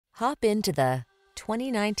Hop into the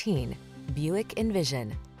 2019 Buick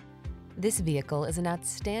Envision. This vehicle is an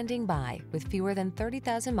outstanding buy with fewer than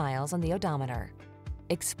 30,000 miles on the odometer.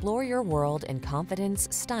 Explore your world in confidence,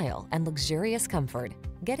 style, and luxurious comfort.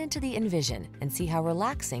 Get into the Envision and see how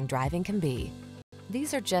relaxing driving can be.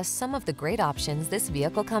 These are just some of the great options this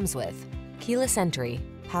vehicle comes with: keyless entry,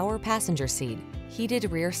 power passenger seat,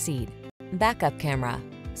 heated rear seat, backup camera,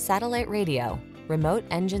 satellite radio, remote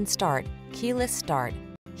engine start, keyless start,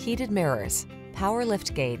 heated mirrors, power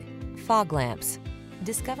liftgate, fog lamps.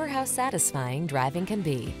 Discover how satisfying driving can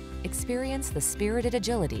be. Experience the spirited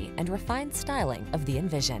agility and refined styling of the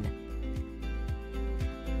Envision.